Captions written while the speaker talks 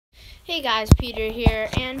Hey guys, Peter here,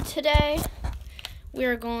 and today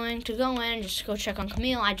we're going to go in and just go check on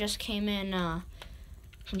Camille. I just came in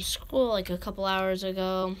from school like a couple hours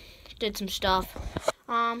ago, did some stuff.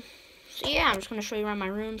 So yeah, I'm just going to show you around my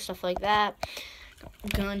room, stuff like that.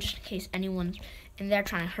 Gun, just in case anyone's in there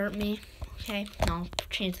trying to hurt me. Okay, and I'll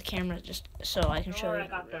change the camera just so I can show you. I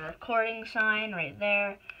got the recording sign right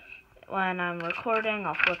there. When I'm recording,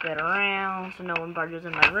 I'll flip it around so no one barges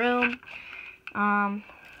in my room.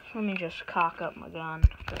 Let me just cock up my gun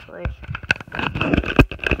quickly. I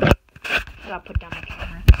gotta put down my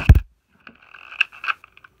camera.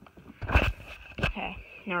 Okay,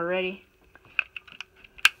 now we're ready.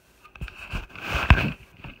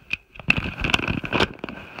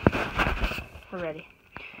 We're ready.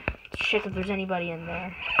 Let's check if there's anybody in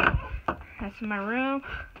there. That's my room.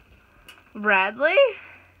 Bradley?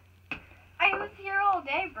 I was here all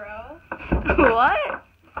day, bro. What?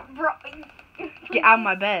 Bro. Get out of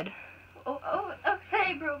my bed. Oh,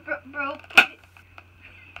 okay, bro.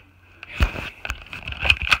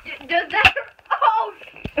 Does that? Oh!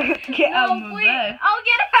 Get out of my please. bed. I'll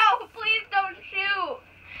get out. Please don't shoot.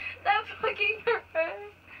 That fucking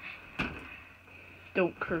hurt.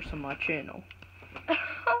 Don't curse on my channel.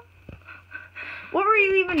 What were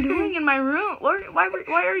you even doing in my room?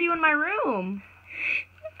 Why are you in my room?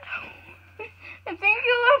 I think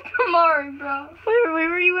you left tomorrow, bro. Why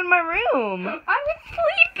were you in my room? I was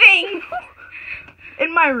sleeping.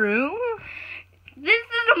 In my room? This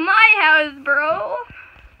is my house, bro.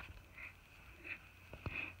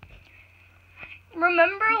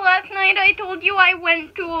 Remember last night I told you I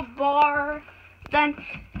went to a bar? Then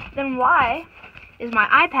why is my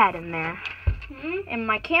iPad in there? And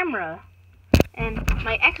my camera? And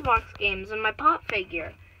my Xbox games and my pop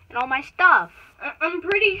figure? And all my stuff? I'm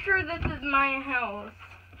pretty sure this is my house.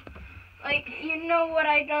 Like, you know what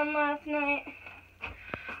I done last night?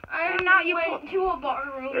 I went to a bar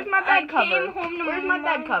room. Where's my bed cover? Came home to Where's my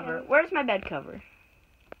bed cover? house. Where's my bed cover?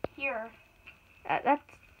 Here. That's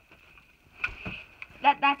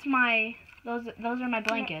my. Those are my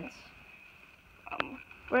blankets.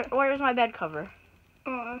 Where's my bed cover?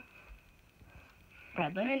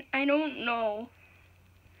 Bradley? I don't know.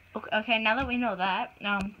 Okay, now that we know that,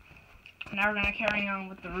 now we're gonna carry on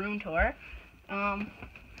with the room tour.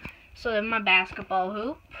 So then my basketball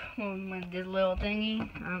hoop with this little thingy.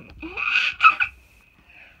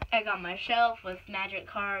 I got my shelf with magic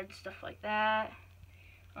cards, stuff like that.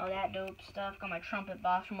 All that dope stuff. Got my trumpet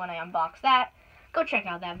box from when I unboxed that. Go check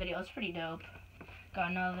out that video. It's pretty dope.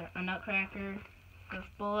 Got a nutcracker, Nerf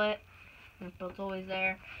bullet. Nerf bullet's always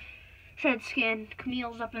there. Shred skin.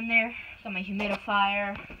 Camille's up in there. Got my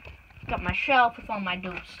humidifier. Got my shelf with all my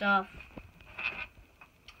dope stuff.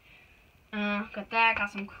 Got that.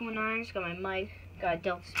 Got some kunais. Got my mic. Got a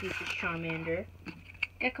Delta Species Charmander.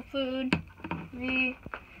 Gecko food.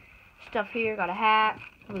 Stuff here. Got a hat.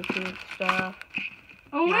 Bluetooth stuff.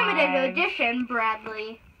 A limited edition,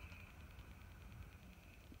 Bradley.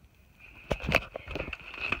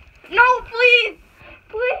 No, please!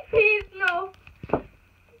 Please, no.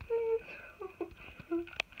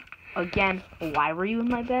 Again, why were you in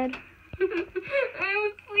my bed? I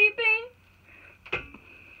was sleeping.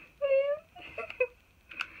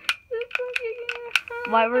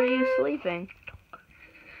 Why were you sleeping?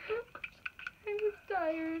 I was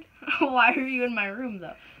tired. Why were you in my room,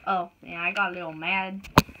 though? Oh, yeah, I got a little mad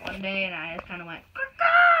one day, and I just kind of went,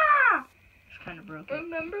 caw! Just kind of broke it.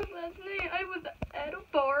 Remember last night I was at a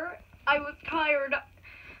bar. I was tired.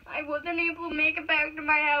 I wasn't able to make it back to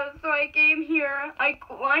my house, so I came here. I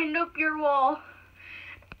climbed up your wall,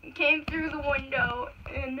 came through the window,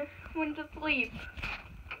 and went to sleep.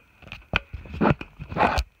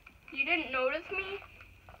 You didn't notice me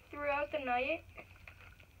throughout the night?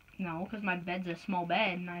 No, because my bed's a small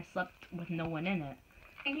bed, and I slept with no one in it.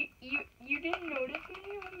 You didn't notice me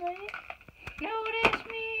all night? Notice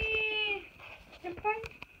me!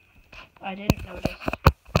 I didn't notice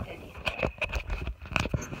anything.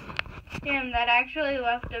 Damn, that actually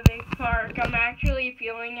left a big mark. I'm actually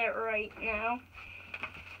feeling it right now.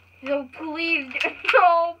 So please,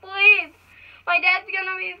 no, please. My dad's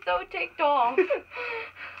gonna be so ticked off.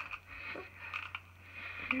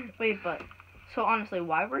 Wait, but, so honestly,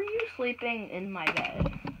 why were you sleeping in my bed?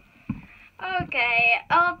 Okay,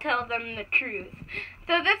 I'll tell them the truth.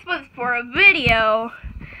 So this was for a video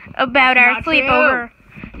about our sleepover.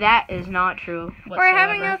 True. That is not true whatsoever. We're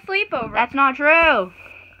having a sleepover. That's not true.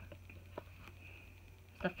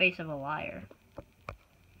 The face of a liar.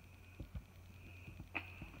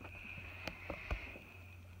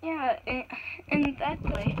 Yeah, and that's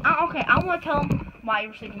Okay, I want to tell them why you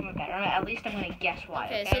were sleeping in my bed. Or at least I'm gonna guess why.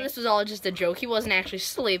 Okay, so this was all just a joke. He wasn't actually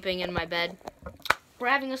sleeping in my bed. We're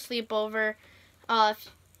having a sleepover.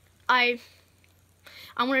 I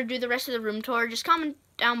want to do the rest of the room tour. Just comment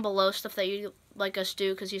down below stuff that you'd like us to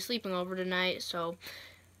do, because he's sleeping over tonight. So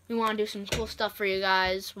we want to do some cool stuff for you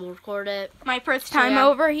guys. We'll record it. My first time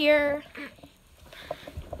over here.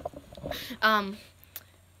 So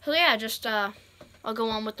yeah, just I'll go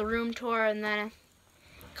on with the room tour, and then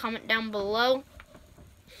comment down below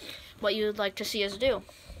what you would like to see us do.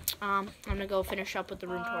 I'm gonna go finish up with the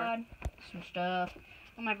room tour. Some stuff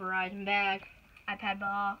on my Verizon bag, iPad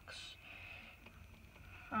box,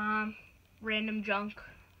 random junk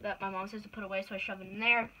that my mom says to put away, so I shove it in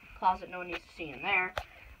there. Closet, no one needs to see in there.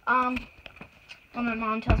 When my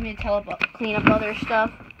mom tells me to clean up other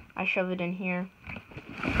stuff, I shove it in here,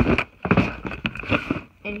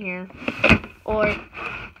 or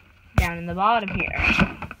down in the bottom here.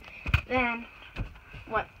 Then,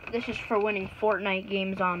 this is for winning Fortnite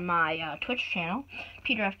games on my Twitch channel,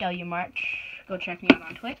 Peter FW March. Go check me out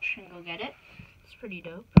on Twitch and go get it. It's pretty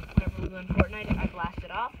dope. Whenever we win Fortnite, I blast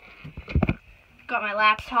it off. Got my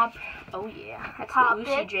laptop. Oh yeah, that's the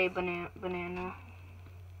UCJ banana.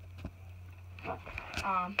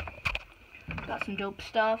 Got some dope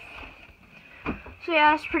stuff. So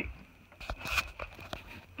yeah, it's pretty.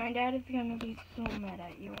 My dad is gonna be so mad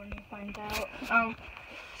at you when he finds out.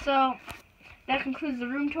 So that concludes the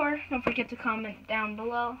room tour. Don't forget to comment down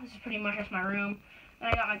below. This is pretty much just my room. And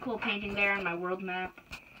I got my cool painting there and my world map.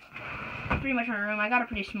 Pretty much my room. I got a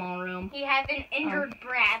pretty small room. He has an injured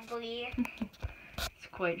Bradley. It's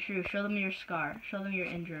quite true. Show them your scar. Show them your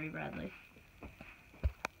injury, Bradley.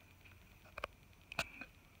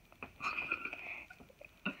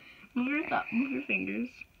 Move your fingers.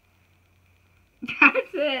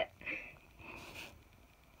 That's it.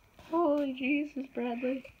 Holy Jesus,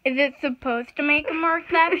 Bradley. Is it supposed to make a mark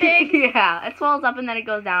that big? Yeah, it swells up and then it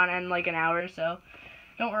goes down in like an hour or so.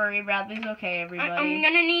 Don't worry, Bradley's okay, everybody. I'm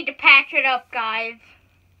gonna need to patch it up, guys.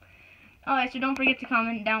 Alright, so don't forget to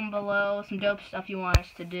comment down below some dope stuff you want us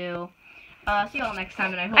to do. See you all next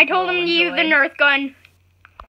time, and I hope I told you all him to use the enjoy. Nerf gun.